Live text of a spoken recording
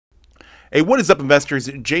Hey, what is up, investors?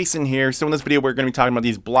 Jason here. So in this video, we're going to be talking about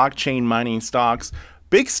these blockchain mining stocks.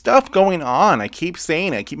 Big stuff going on. I keep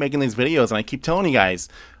saying it. I keep making these videos, and I keep telling you guys,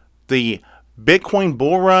 the Bitcoin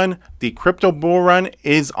bull run, the crypto bull run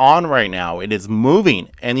is on right now. It is moving,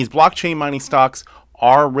 and these blockchain mining stocks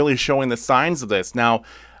are really showing the signs of this. Now,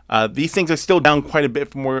 these things are still down quite a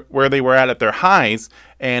bit from where they were at their highs,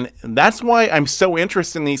 and that's why I'm so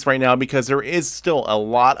interested in these right now, because there is still a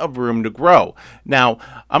lot of room to grow. Now,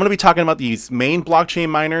 I'm going to be talking about these main blockchain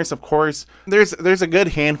miners. Of course, there's a good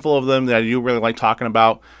handful of them that I do really like talking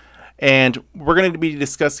about, and we're going to be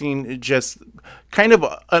discussing just kind of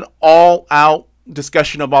an all-out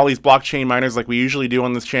discussion of all these blockchain miners like we usually do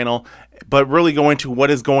on this channel, but really go into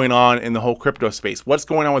what is going on in the whole crypto space. What's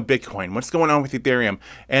going on with Bitcoin? What's going on with Ethereum?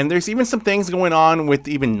 And there's even some things going on with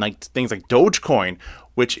even like things like Dogecoin,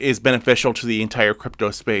 which is beneficial to the entire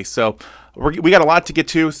crypto space. So we got a lot to get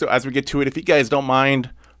to. So as we get to it, if you guys don't mind,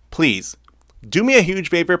 please do me a huge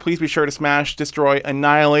favor. Please be sure to smash, destroy,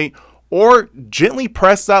 annihilate, or gently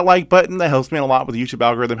press that like button. That helps me a lot with the YouTube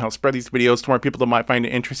algorithm, helps spread these videos to more people that might find it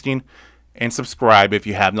interesting. And subscribe if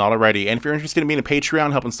you have not already. And if you're interested in being a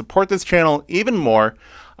Patreon, helping support this channel even more,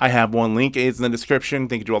 I have one link is in the description.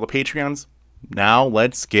 Thank you to all the Patreons. Now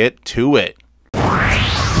let's get to it.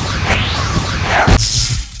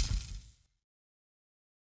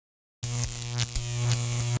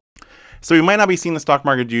 So we might not be seeing the stock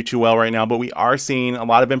market do too well right now, but we are seeing a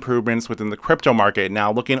lot of improvements within the crypto market.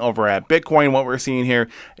 Now, looking over at Bitcoin, what we're seeing here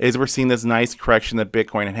is we're seeing this nice correction that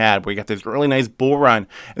Bitcoin had. We got this really nice bull run.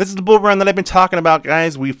 And this is the bull run that I've been talking about,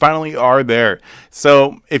 guys. We finally are there.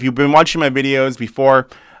 So if you've been watching my videos before,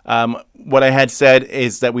 what I had said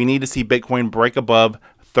is that we need to see Bitcoin break above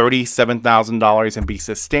 $37,000 and be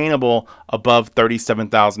sustainable above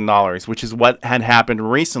 $37,000, which is what had happened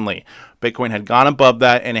recently. Bitcoin had gone above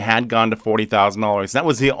that, and it had gone to $40,000. That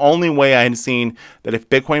was the only way I had seen that if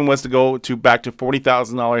Bitcoin was to go back to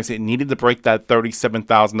 $40,000, it needed to break that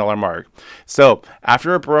 $37,000 mark. So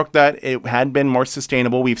after it broke that, it had been more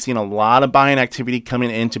sustainable. We've seen a lot of buying activity coming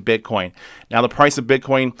into Bitcoin. Now, the price of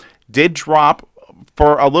Bitcoin did drop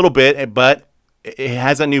for a little bit, but it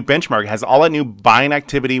has a new benchmark. It has all that new buying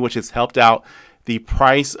activity, which has helped out the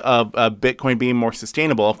price of Bitcoin being more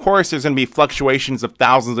sustainable. Of course, there's going to be fluctuations of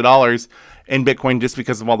thousands of dollars in Bitcoin just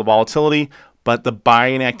because of all the volatility, but the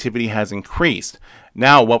buying activity has increased.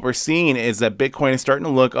 Now, what we're seeing is that Bitcoin is starting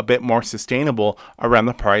to look a bit more sustainable around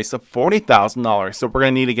the price of $40,000. So we're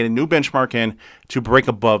going to need to get a new benchmark in to break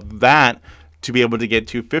above that to be able to get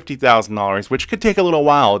to $50,000, which could take a little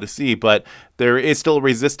while to see, but there is still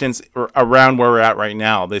resistance around where we're at right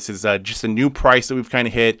now. This is just a new price that we've kind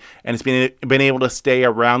of hit, and it's been able to stay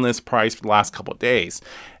around this price for the last couple of days.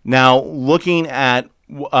 Now, looking at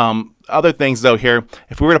other things though here,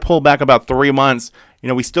 if we were to pull back about 3 months, you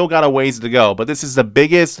know, we still got a ways to go, but this is the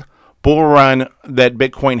biggest bull run that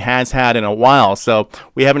Bitcoin has had in a while. So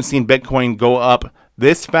we haven't seen Bitcoin go up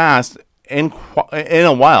this fast in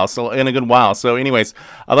a while, so in a good while. So anyways,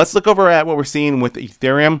 let's look over at what we're seeing with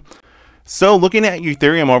Ethereum. So looking at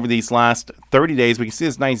Ethereum over these last 30 days, we can see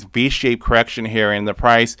this nice V-shaped correction here in the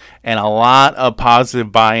price and a lot of positive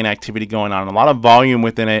buying activity going on, a lot of volume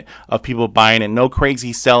within it of people buying it, no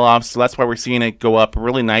crazy sell-offs. So that's why we're seeing it go up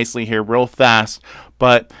really nicely here, real fast.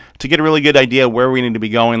 But to get a really good idea where we need to be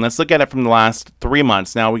going, let's look at it from the last 3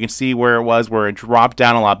 months. Now we can see where it was, where it dropped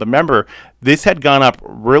down a lot. But remember, this had gone up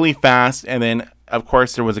really fast, and then of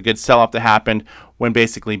course there was a good sell-off that happened when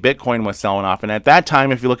basically Bitcoin was selling off. And at that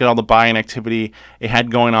time, if you look at all the buying activity it had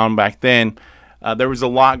going on back then, there was a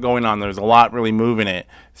lot going on. There was a lot really moving it.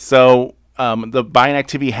 So the buying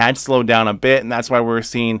activity had slowed down a bit, and that's why we're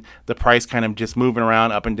seeing the price kind of just moving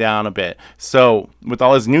around up and down a bit. So with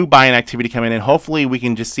all this new buying activity coming in, hopefully we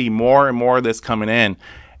can just see more and more of this coming in.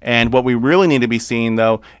 And what we really need to be seeing,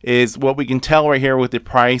 though, is what we can tell right here with the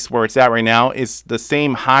price where it's at right now is the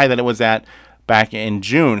same high that it was at back in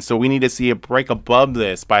June. So we need to see it break above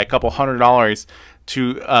this by a couple $100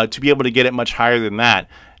 to be able to get it much higher than that.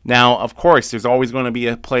 Now, of course, there's always going to be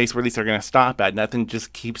a place where these are going to stop at. Nothing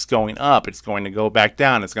just keeps going up. It's going to go back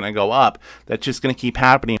down. It's going to go up. That's just going to keep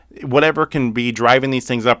happening. Whatever can be driving these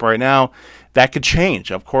things up right now, that could change.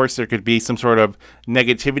 Of course, there could be some sort of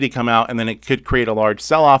negativity come out, and then it could create a large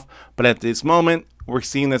sell-off. But at this moment, we're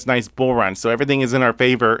seeing this nice bull run. So everything is in our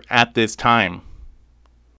favor at this time.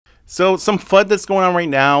 So some FUD that's going on right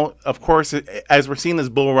now, of course, as we're seeing this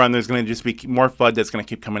bull run, there's going to just be more FUD that's going to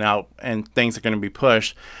keep coming out, and things are going to be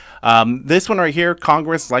pushed. This one right here,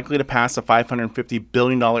 Congress is likely to pass a $550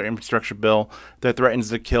 billion infrastructure bill that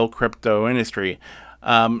threatens to kill crypto industry.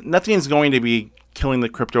 Nothing is going to be killing the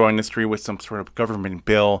crypto industry with some sort of government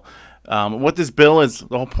bill. What this bill is,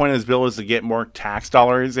 the whole point of this bill is to get more tax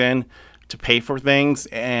dollars in to pay for things.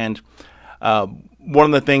 And one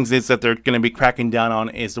of the things is that they're going to be cracking down on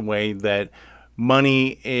is the way that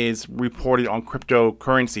money is reported on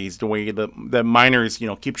cryptocurrencies, the way the miners,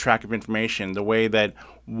 keep track of information, the way that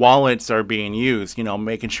wallets are being used,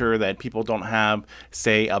 making sure that people don't have,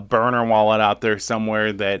 say, a burner wallet out there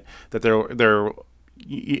somewhere that they're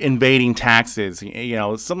invading taxes,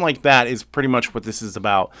 something like that is pretty much what this is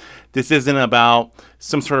about. This isn't about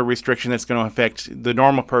some sort of restriction that's going to affect the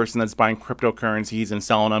normal person that's buying cryptocurrencies and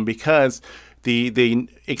selling them, because the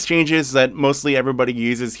exchanges that mostly everybody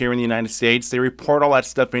uses here in the United States, they report all that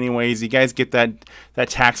stuff anyways. You guys get that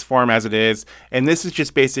tax form as it is, and this is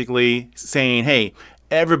just basically saying, hey,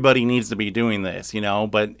 everybody needs to be doing this,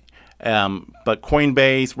 but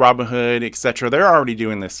Coinbase, Robinhood, etc., they're already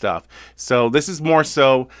doing this stuff. So this is more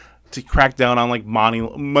so to crack down on like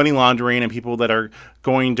money laundering and people that are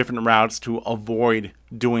going different routes to avoid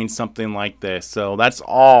doing something like this. So that's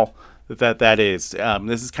all that is.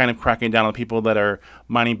 This is kind of cracking down on people that are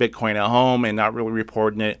mining Bitcoin at home and not really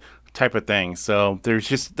reporting it, type of thing. So there's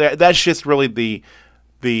just that's just really the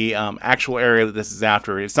actual area that this is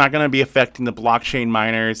after. It's not going to be affecting the blockchain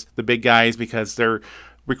miners, the big guys, because they're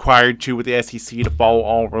required to with the SEC to follow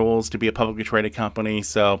all rules to be a publicly traded company.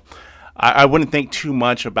 So I wouldn't think too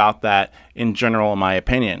much about that in general, in my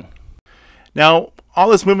opinion. Now, all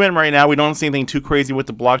this movement right now, we don't see anything too crazy with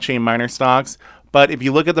the blockchain miner stocks. But if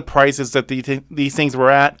you look at the prices that these things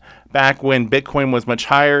were at back when Bitcoin was much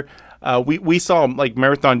higher, we saw like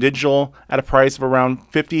Marathon Digital at a price of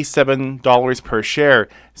around $57 per share.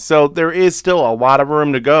 So there is still a lot of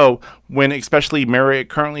room to go when especially Marriott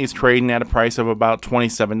currently is trading at a price of about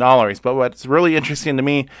 $27. But what's really interesting to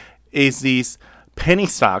me is these penny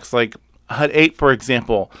stocks like HUD-8, for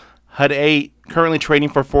example. HUD-8 currently trading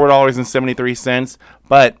for $4.73.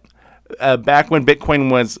 But back when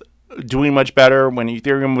Bitcoin was doing much better, when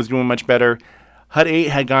Ethereum was doing much better, HUD-8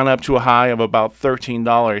 had gone up to a high of about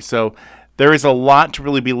 $13. So there is a lot to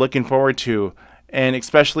really be looking forward to, and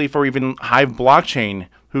especially for even Hive Blockchain,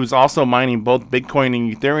 who's also mining both Bitcoin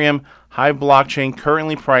and Ethereum. Hive Blockchain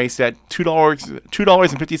currently priced at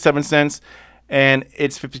 $2.57, and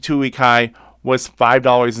its 52-week high was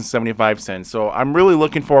 $5.75. So I'm really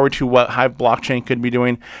looking forward to what Hive Blockchain could be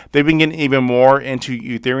doing. They've been getting even more into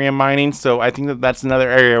Ethereum mining, so I think that that's another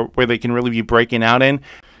area where they can really be breaking out in.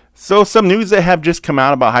 So some news that have just come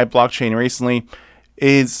out about Hive Blockchain recently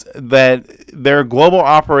is that their global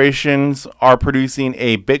operations are producing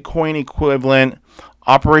a Bitcoin equivalent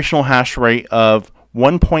operational hash rate of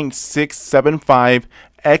 1.675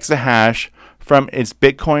 exahash from its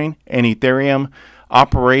Bitcoin and Ethereum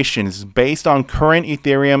operations. Based on current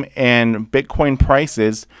Ethereum and Bitcoin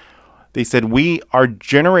prices, they said we are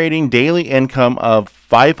generating daily income of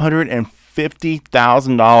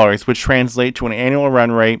 $550,000, which translates to an annual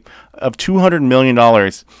run rate of $200 million.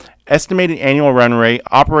 Estimated annual run rate,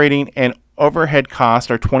 operating and overhead costs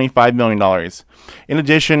are $25 million. In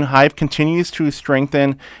addition, Hive continues to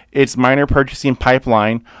strengthen its miner purchasing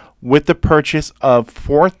pipeline with the purchase of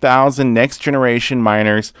 4,000 next generation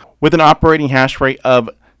miners with an operating hash rate of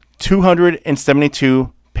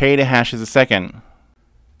 272 petahashes a second.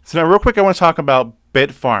 So now real quick, I want to talk about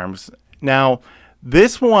BitFarms. Now,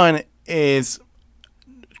 this one is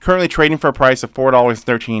currently trading for a price of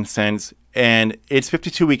 $4.13, and its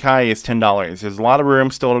 52-week high is $10. There's a lot of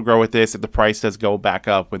room still to grow with this if the price does go back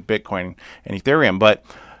up with Bitcoin and Ethereum. But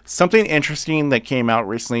something interesting that came out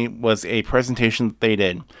recently was a presentation that they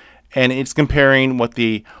did, and it's comparing what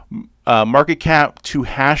the market cap to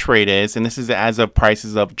hash rate is, and this is as of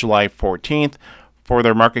prices of July 14th for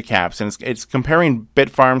their market caps, and it's comparing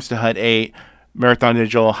BitFarms to HUD-8, Marathon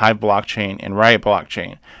Digital, Hive Blockchain, and Riot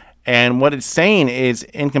Blockchain. And what it's saying is,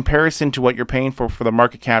 in comparison to what you're paying for the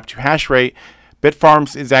market cap to hash rate,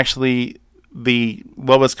 BitFarms is actually the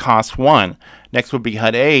lowest cost one. Next would be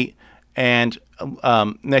HUD-8, and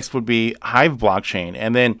next would be Hive Blockchain.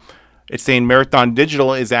 And then it's saying Marathon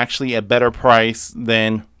Digital is actually a better price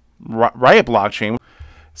than Riot Blockchain.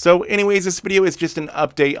 So anyways, this video is just an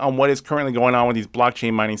update on what is currently going on with these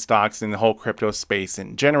blockchain mining stocks and the whole crypto space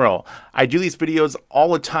in general. I do these videos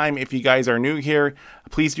all the time. If you guys are new here,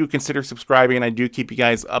 please do consider subscribing, and I do keep you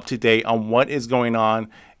guys up to date on what is going on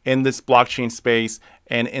in this blockchain space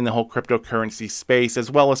and in the whole cryptocurrency space, as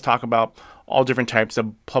well as talk about all different types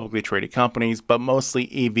of publicly traded companies, but mostly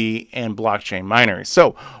EV and blockchain miners.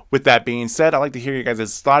 So with that being said, I'd like to hear you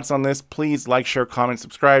guys' thoughts on this. Please like, share, comment,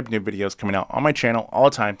 subscribe. New videos coming out on my channel all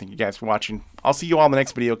the time. Thank you guys for watching. I'll see you all in the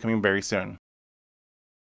next video coming very soon.